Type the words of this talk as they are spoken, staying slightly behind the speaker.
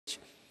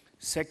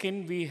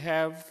Second, we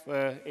have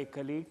a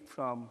colleague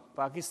from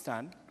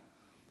Pakistan,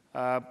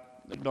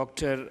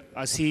 Dr.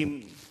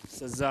 Aasim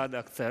Sajjad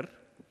Akhtar,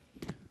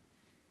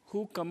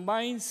 who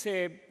combines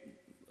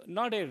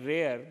not a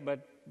rare,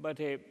 but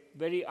a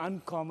very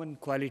uncommon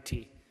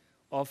quality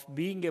of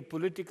being a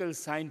political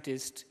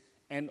scientist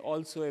and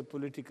also a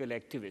political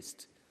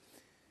activist.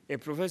 A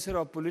professor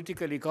of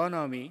political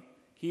economy,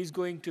 he is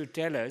going to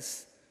tell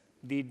us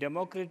the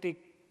democratic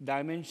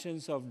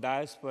dimensions of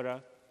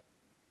diaspora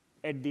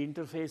at the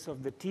interface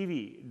of the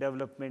TV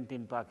development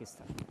in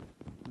Pakistan.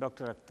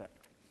 Dr. Akhtar.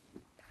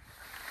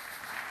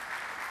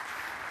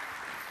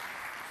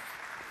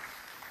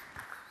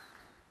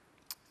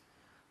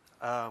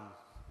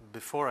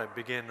 Before I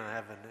begin, I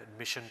have an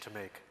admission to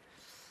make.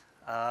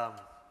 I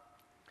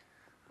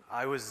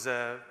was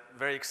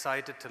very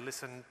excited to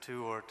listen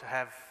to or to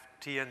have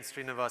T.N.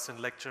 Srinivasan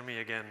lecture me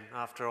again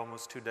after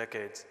almost 2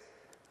 decades,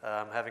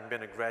 having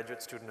been a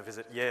graduate student of his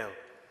at Yale.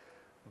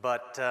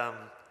 But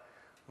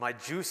my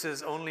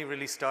juices only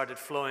really started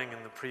flowing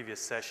in the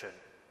previous session,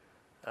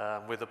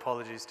 with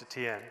apologies to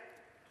T.N.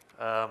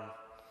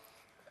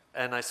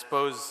 And I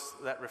suppose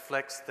that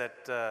reflects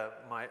that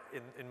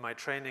in my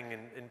training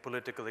in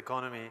political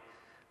economy,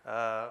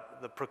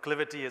 the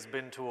proclivity has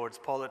been towards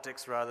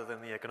politics rather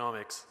than the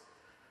economics.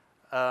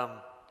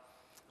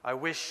 I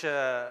wish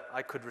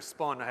I could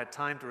respond, I had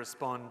time to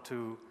respond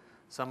to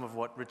some of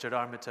what Richard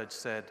Armitage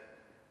said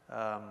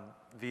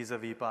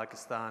vis-a-vis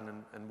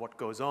Pakistan and what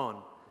goes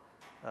on,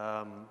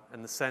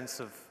 and the sense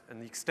of,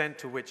 and the extent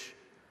to which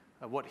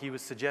what he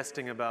was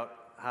suggesting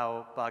about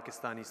how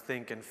Pakistanis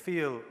think and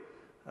feel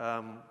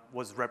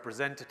was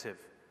representative.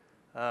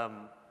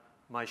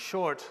 My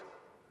short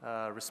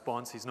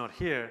response, he's not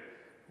here,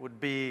 would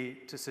be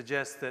to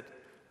suggest that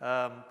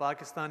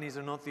Pakistanis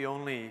are not the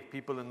only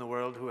people in the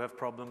world who have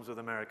problems with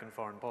American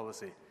foreign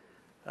policy.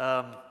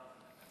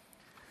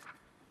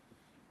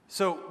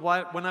 So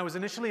when I was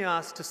initially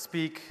asked to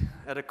speak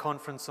at a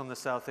conference on the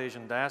South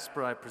Asian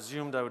diaspora, I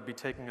presumed I would be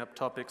taking up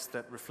topics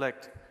that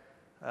reflect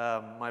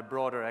my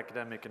broader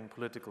academic and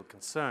political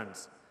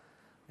concerns.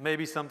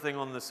 Maybe something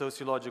on the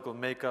sociological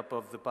makeup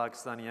of the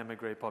Pakistani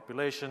emigre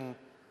population,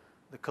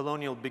 the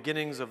colonial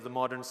beginnings of the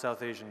modern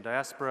South Asian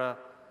diaspora,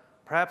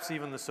 perhaps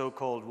even the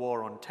so-called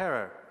war on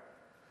terror.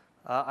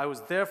 I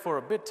was therefore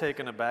a bit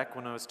taken aback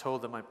when I was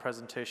told that my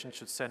presentation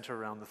should center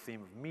around the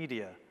theme of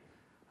media.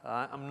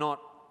 I'm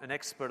not an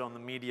expert on the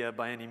media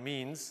by any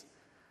means,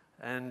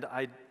 and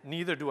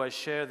neither do I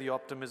share the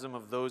optimism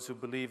of those who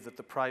believe that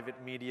the private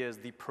media is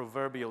the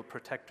proverbial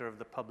protector of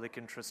the public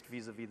interest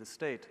vis-a-vis the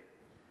state.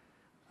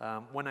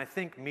 When I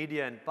think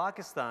media in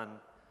Pakistan,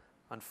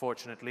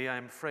 unfortunately,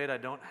 I'm afraid I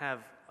don't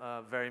have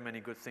very many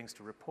good things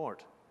to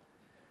report.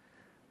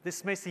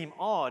 This may seem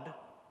odd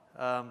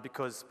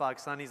because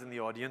Pakistanis in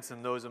the audience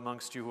and those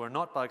amongst you who are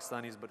not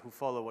Pakistanis but who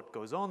follow what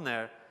goes on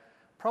there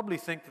probably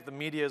think that the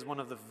media is one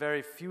of the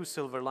very few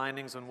silver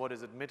linings on what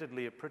is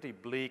admittedly a pretty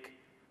bleak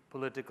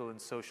political and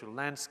social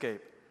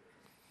landscape.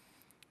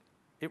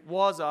 It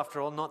was, after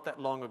all, not that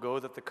long ago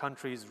that the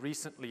country's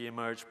recently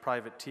emerged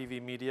private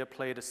TV media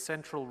played a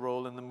central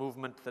role in the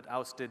movement that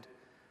ousted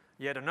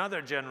yet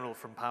another general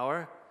from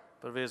power,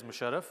 Pervez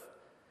Musharraf.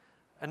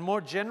 And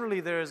more generally,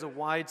 there is a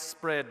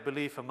widespread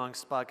belief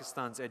amongst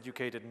Pakistan's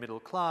educated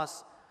middle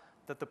class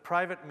that the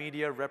private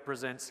media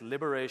represents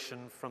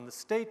liberation from the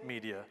state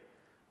media,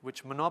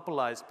 which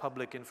monopolized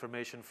public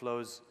information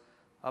flows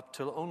up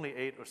till only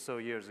 8 or so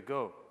years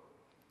ago.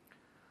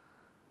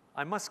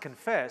 I must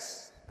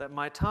confess that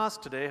my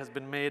task today has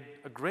been made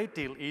a great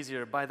deal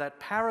easier by that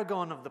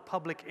paragon of the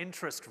public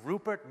interest,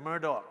 Rupert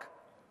Murdoch,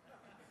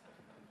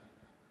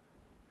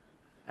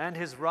 and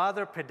his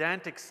rather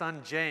pedantic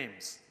son,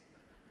 James.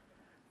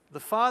 The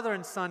father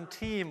and son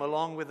team,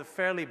 along with a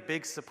fairly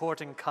big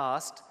supporting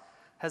cast,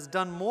 has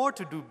done more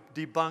to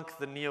debunk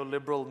the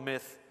neoliberal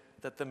myth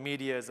that the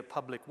media is a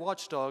public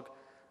watchdog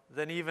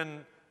than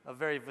even a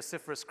very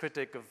vociferous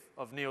critic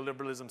of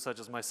neoliberalism such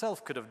as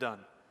myself could have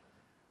done.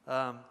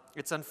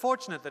 It's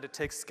unfortunate that it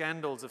takes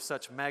scandals of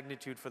such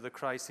magnitude for the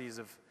crises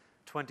of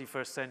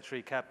 21st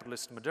century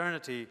capitalist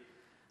modernity,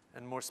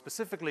 and more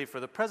specifically for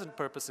the present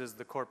purposes,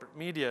 the corporate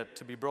media,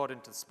 to be brought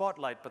into the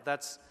spotlight, but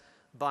that's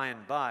by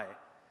and by.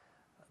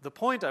 The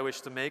point I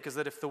wish to make is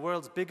that if the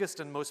world's biggest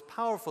and most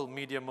powerful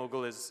media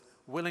mogul is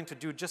willing to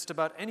do just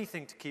about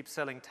anything to keep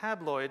selling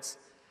tabloids,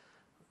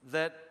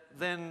 that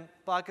then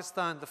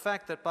the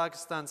fact that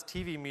Pakistan's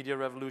TV media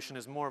revolution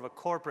is more of a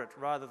corporate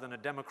rather than a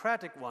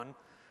democratic one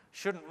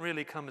shouldn't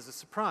really come as a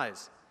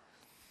surprise.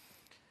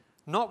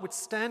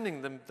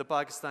 Notwithstanding the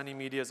Pakistani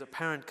media's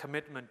apparent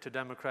commitment to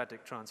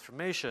democratic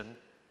transformation,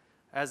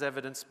 as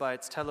evidenced by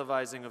its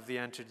televising of the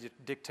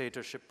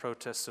anti-dictatorship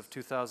protests of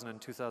 2000 and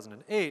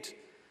 2008,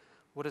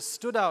 what has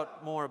stood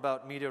out more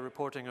about media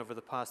reporting over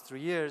the past 3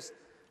 years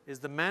is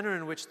the manner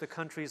in which the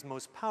country's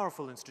most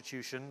powerful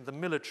institution, the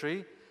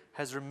military,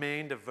 has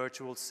remained a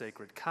virtual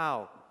sacred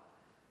cow.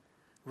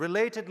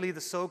 Relatedly, the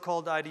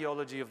so-called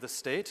ideology of the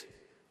state,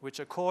 which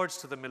accords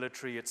to the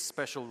military its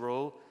special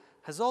role,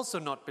 has also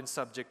not been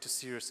subject to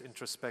serious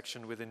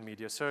introspection within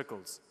media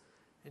circles.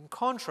 In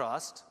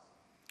contrast,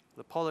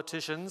 the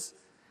politicians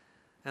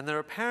and their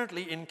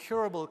apparently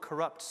incurable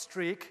corrupt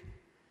streak,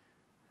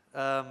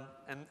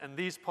 and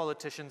these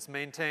politicians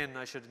maintain,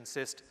 I should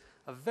insist,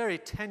 a very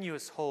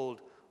tenuous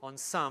hold on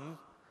some,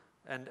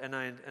 and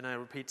I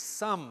repeat,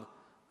 some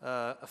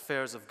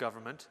affairs of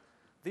government.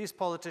 These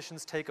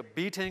politicians take a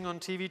beating on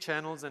TV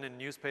channels and in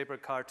newspaper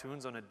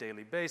cartoons on a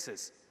daily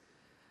basis.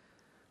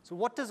 So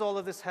what does all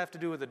of this have to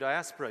do with the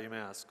diaspora, you may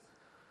ask?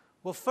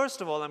 Well, first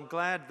of all, I'm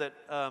glad that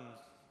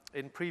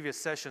in previous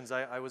sessions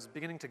I was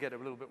beginning to get a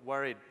little bit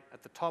worried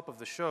at the top of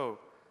the show.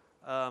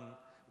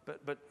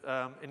 But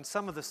in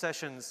some of the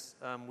sessions,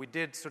 we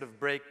did sort of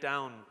break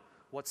down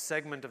what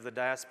segment of the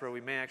diaspora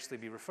we may actually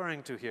be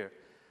referring to here.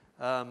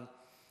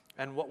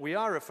 And what we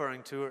are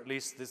referring to, or at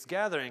least this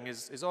gathering,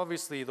 is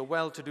obviously the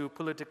well-to-do,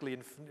 politically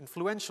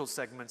influential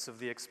segments of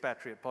the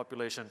expatriate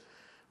population,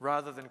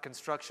 rather than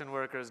construction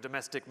workers,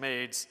 domestic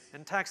maids,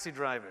 and taxi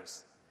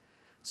drivers.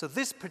 So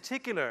this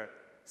particular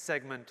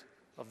segment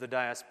of the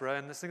diaspora,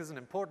 and this is an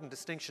important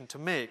distinction to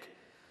make,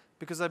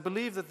 because I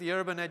believe that the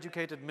urban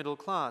educated middle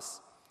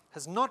class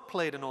has not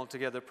played an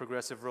altogether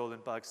progressive role in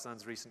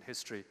Pakistan's recent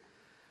history.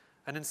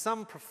 And in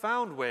some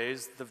profound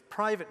ways, the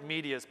private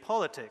media's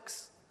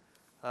politics,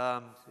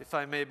 if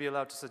I may be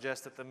allowed to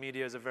suggest that the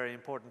media is a very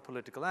important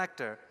political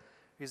actor,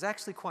 is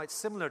actually quite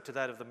similar to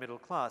that of the middle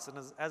class. And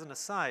as an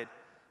aside,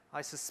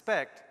 I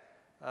suspect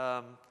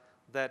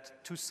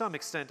that to some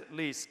extent at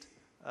least,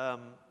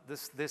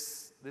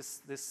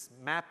 this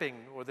mapping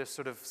or this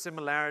sort of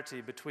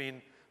similarity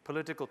between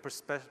political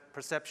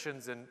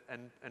perceptions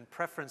and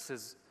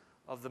preferences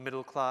of the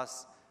middle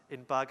class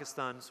in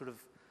Pakistan sort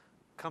of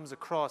comes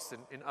across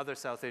in other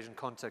South Asian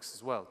contexts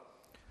as well.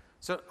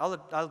 So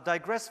I'll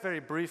digress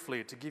very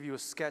briefly to give you a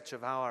sketch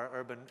of how our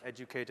urban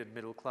educated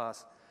middle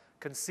class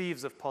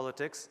conceives of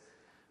politics,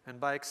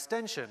 and by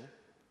extension,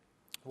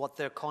 what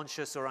their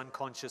conscious or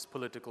unconscious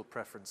political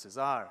preferences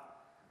are.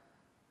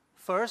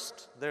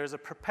 First, there is a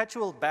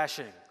perpetual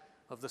bashing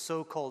of the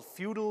so-called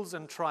feudals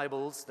and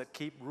tribals that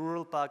keep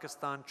rural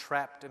Pakistan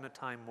trapped in a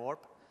time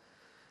warp,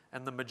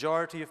 and the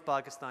majority of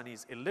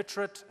Pakistanis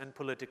illiterate and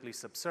politically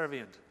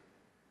subservient.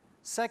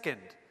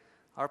 Second,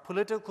 our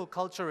political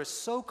culture is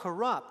so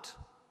corrupt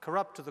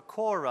to the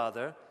core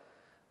rather,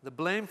 the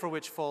blame for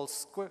which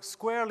falls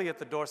squarely at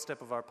the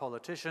doorstep of our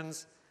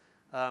politicians,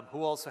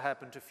 who also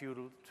happen to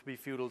be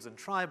feudals and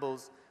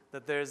tribals,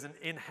 that there's an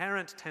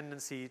inherent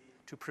tendency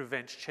to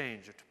prevent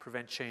change, or to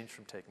prevent change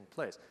from taking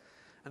place.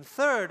 And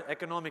third,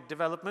 economic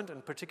development,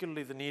 and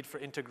particularly the need for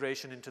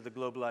integration into the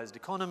globalized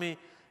economy,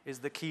 is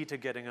the key to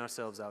getting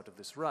ourselves out of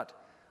this rut.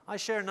 I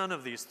share none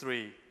of these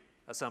three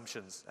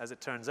assumptions, as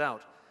it turns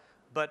out,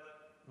 but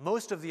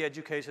most of the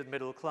educated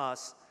middle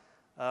class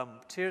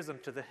tears them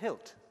to the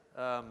hilt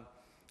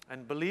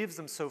and believes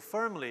them so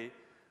firmly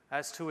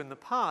as to, in the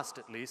past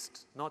at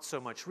least, not so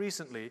much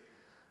recently,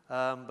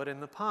 but in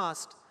the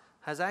past,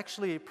 has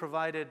actually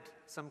provided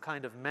some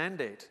kind of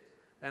mandate,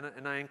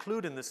 and I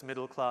include in this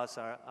middle class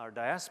our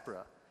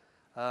diaspora,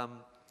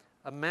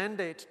 a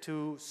mandate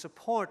to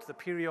support the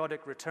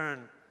periodic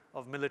return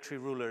of military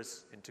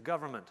rulers into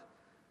government.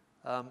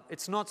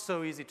 It's not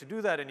so easy to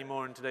do that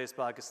anymore in today's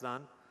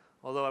Pakistan,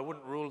 although I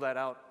wouldn't rule that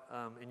out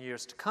in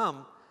years to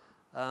come.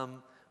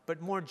 But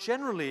more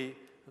generally,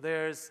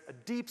 there's a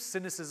deep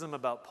cynicism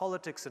about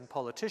politics and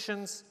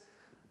politicians,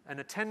 and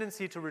a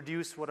tendency to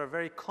reduce what are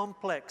very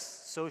complex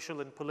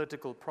social and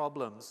political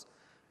problems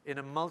in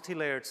a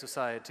multi-layered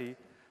society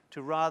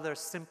to rather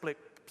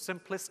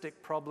simplistic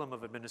problem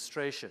of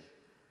administration.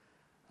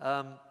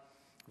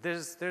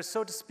 There's,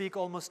 so to speak,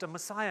 almost a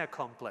messiah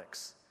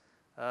complex,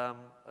 a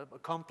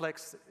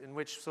complex in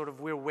which sort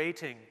of we're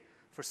waiting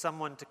for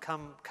someone to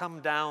come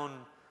down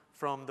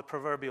from the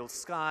proverbial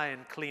sky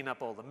and clean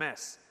up all the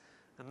mess.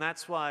 And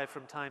that's why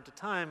from time to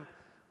time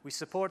we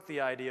support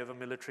the idea of a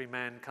military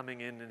man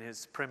coming in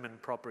his prim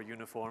and proper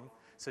uniform,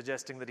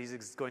 suggesting that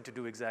he's going to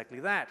do exactly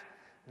that.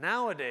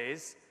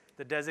 Nowadays,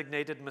 the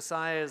designated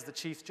messiah is the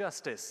Chief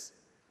Justice,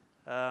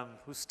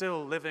 who's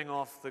still living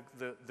off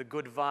the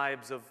good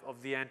vibes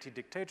of the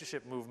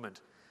anti-dictatorship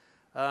movement.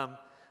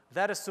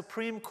 That a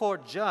Supreme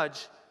Court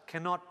judge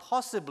cannot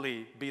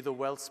possibly be the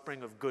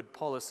wellspring of good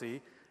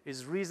policy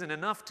is reason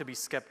enough to be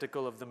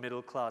skeptical of the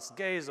middle-class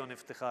gaze on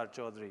Iftikhar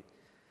Chaudhry,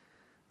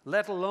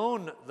 let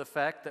alone the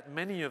fact that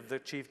many of the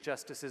Chief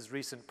Justice's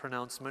recent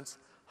pronouncements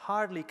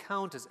hardly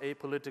count as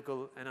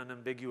apolitical and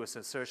unambiguous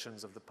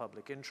assertions of the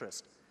public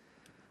interest.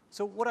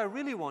 So what I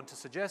really want to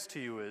suggest to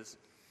you is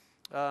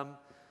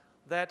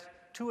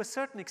that to a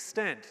certain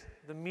extent,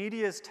 the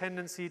media's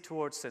tendency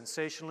towards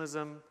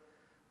sensationalism,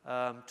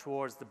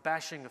 towards the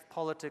bashing of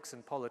politics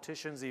and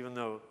politicians, even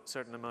though a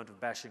certain amount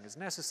of bashing is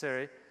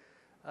necessary,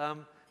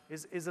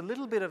 is a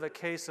little bit of a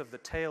case of the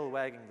tail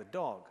wagging the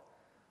dog.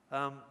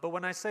 But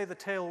when I say the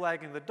tail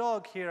wagging the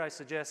dog here, I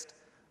suggest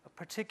a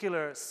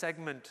particular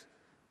segment,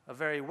 a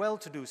very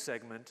well-to-do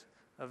segment,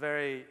 a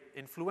very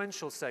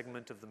influential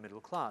segment of the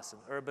middle class, an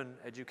urban,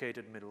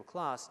 educated middle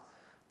class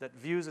that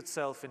views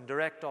itself in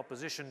direct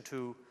opposition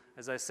to,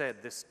 as I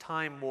said, this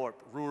time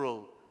warp,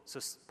 rural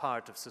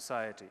part of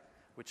society,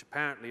 which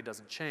apparently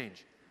doesn't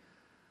change.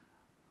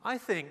 I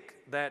think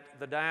that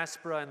the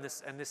diaspora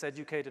and this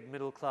educated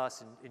middle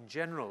class in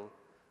general,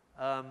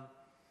 I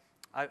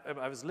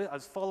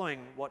was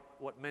following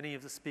what many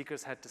of the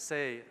speakers had to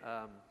say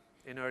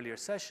in earlier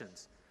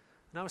sessions,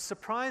 and I was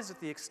surprised at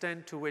the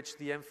extent to which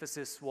the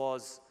emphasis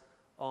was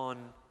on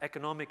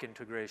economic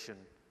integration,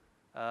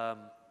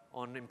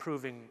 on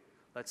improving,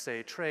 let's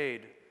say,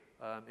 trade,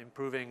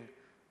 improving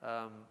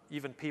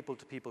even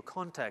people-to-people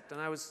contact. And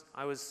I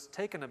was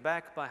taken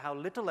aback by how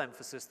little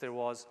emphasis there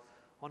was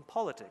on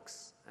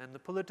politics and the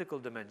political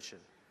dimension,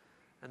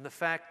 and the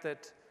fact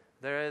that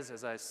there is,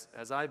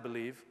 as I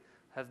believe,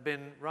 have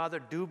been rather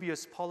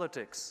dubious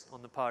politics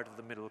on the part of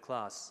the middle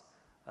class.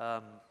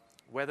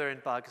 Whether in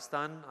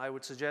Pakistan, I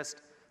would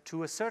suggest,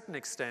 to a certain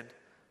extent,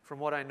 from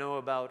what I know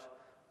about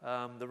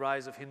the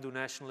rise of Hindu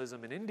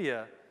nationalism in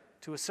India,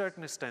 to a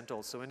certain extent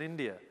also in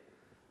India.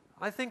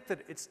 I think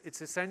that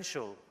it's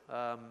essential,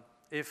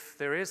 if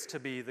there is to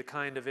be the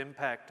kind of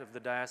impact of the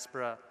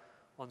diaspora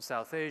on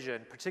South Asia,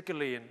 and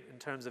particularly in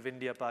terms of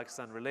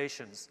India-Pakistan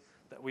relations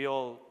that we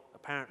all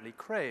apparently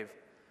crave,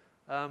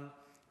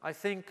 I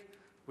think,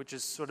 which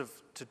is sort of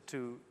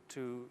to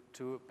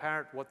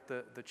parrot what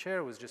the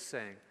chair was just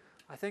saying,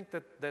 I think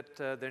that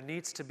there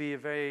needs to be a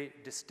very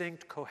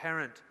distinct,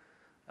 coherent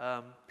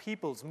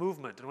people's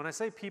movement. And when I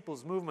say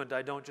people's movement,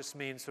 I don't just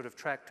mean sort of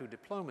track to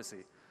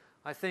diplomacy.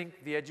 I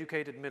think the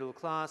educated middle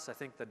class, I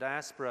think the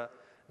diaspora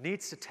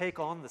needs to take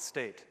on the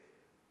state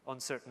on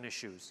certain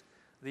issues.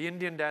 The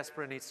Indian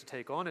diaspora needs to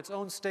take on its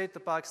own state. The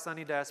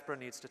Pakistani diaspora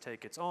needs to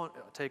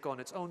take on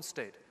its own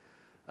state.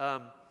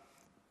 A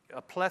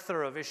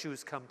plethora of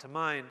issues come to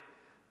mind.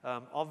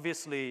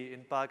 Obviously,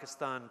 in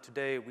Pakistan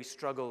today, we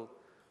struggle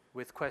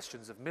with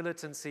questions of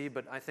militancy,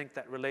 but I think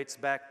that relates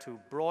back to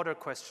broader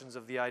questions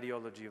of the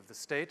ideology of the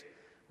state,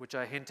 which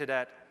I hinted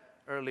at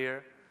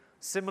earlier.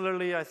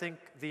 Similarly, I think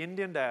the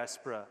Indian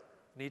diaspora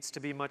needs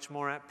to be much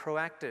more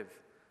proactive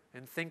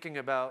in thinking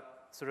about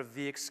sort of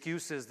the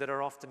excuses that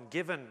are often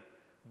given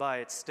by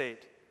its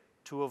state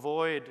to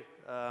avoid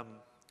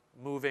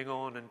moving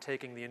on and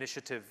taking the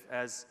initiative,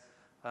 as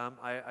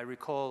I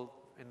recall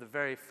in the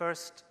very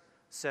first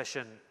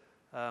session,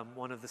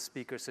 one of the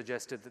speakers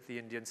suggested that the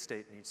Indian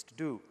state needs to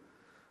do.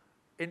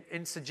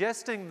 In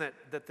suggesting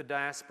that the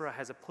diaspora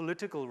has a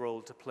political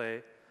role to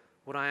play,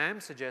 what I am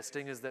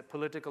suggesting is that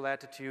political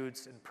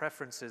attitudes and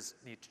preferences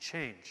need to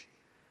change.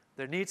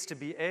 There needs to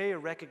be a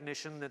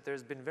recognition that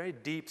there's been very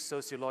deep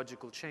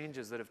sociological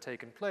changes that have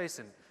taken place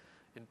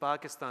in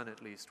Pakistan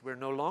at least. We're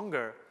no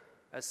longer,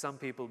 as some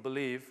people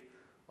believe,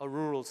 a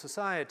rural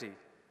society.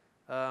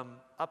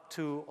 Up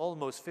to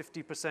almost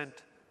 50%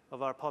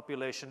 of our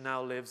population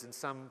now lives in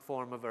some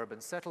form of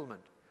urban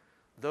settlement.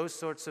 Those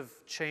sorts of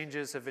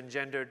changes have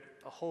engendered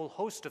a whole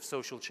host of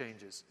social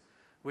changes,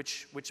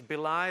 which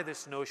belie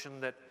this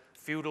notion that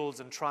feudals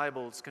and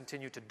tribals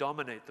continue to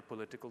dominate the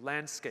political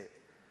landscape.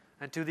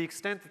 And to the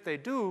extent that they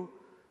do,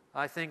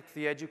 I think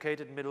the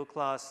educated middle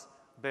class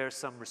bears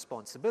some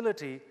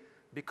responsibility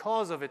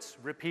because of its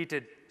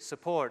repeated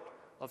support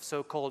of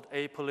so-called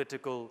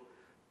apolitical,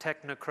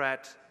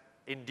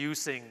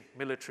 technocrat-inducing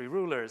military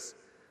rulers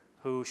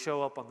who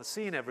show up on the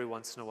scene every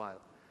once in a while.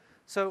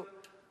 So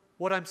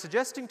what I'm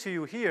suggesting to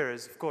you here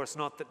is, of course,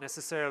 not that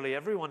necessarily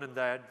everyone in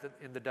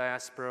the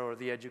diaspora or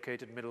the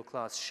educated middle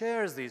class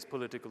shares these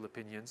political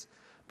opinions,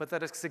 but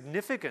that a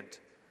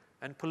significant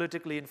and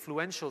politically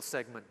influential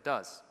segment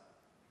does.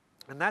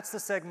 And that's the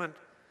segment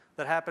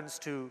that happens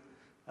to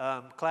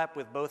clap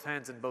with both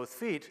hands and both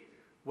feet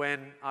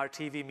when our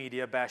TV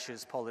media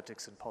bashes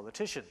politics and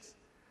politicians.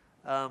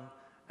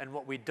 And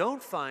what we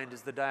don't find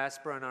is the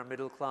diaspora and our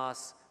middle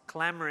class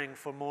clamoring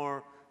for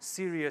more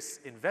serious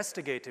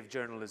investigative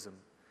journalism,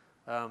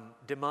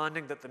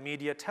 demanding that the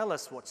media tell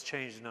us what's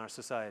changed in our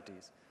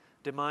societies,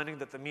 demanding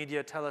that the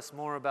media tell us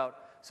more about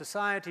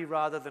society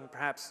rather than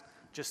perhaps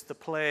just the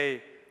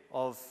play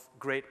of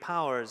great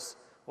powers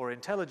or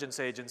intelligence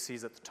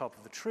agencies at the top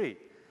of the tree.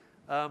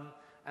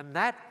 And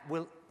that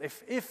will,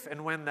 if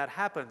and when that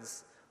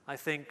happens, I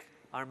think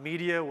our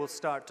media will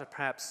start to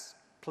perhaps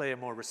play a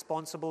more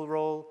responsible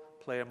role,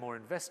 play a more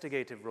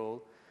investigative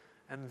role,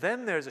 and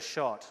then there's a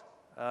shot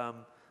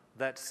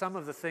that some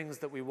of the things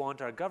that we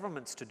want our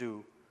governments to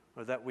do,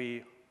 or that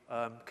we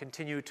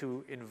continue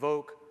to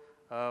invoke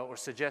or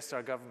suggest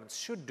our governments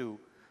should do,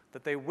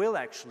 that they will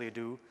actually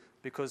do,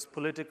 because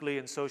politically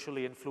and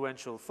socially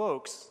influential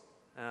folks,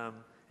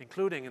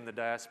 including in the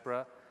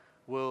diaspora,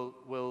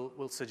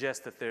 will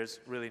suggest that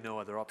there's really no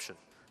other option.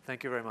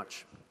 Thank you very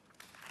much.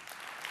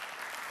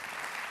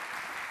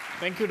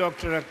 Thank you,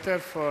 Dr. Akhtar,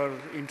 for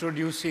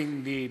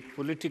introducing the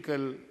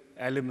political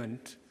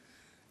element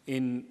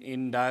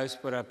in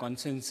diaspora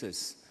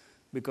consensus,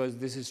 because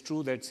this is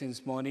true that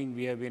since morning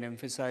we have been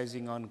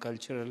emphasizing on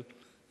cultural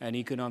and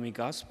economic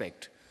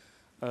aspect,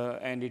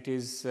 and it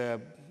is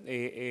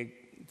a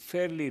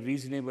fairly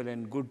reasonable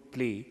and good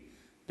plea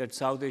that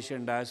South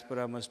Asian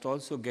diaspora must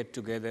also get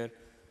together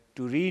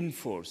to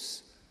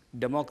reinforce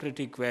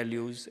democratic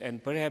values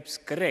and perhaps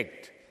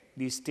correct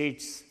the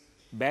states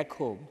back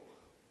home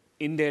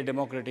in their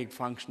democratic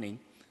functioning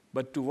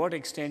But to what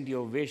extent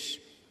your wish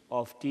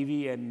of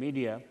TV and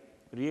media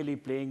really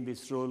playing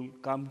this role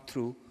come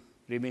through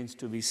remains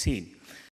to be seen.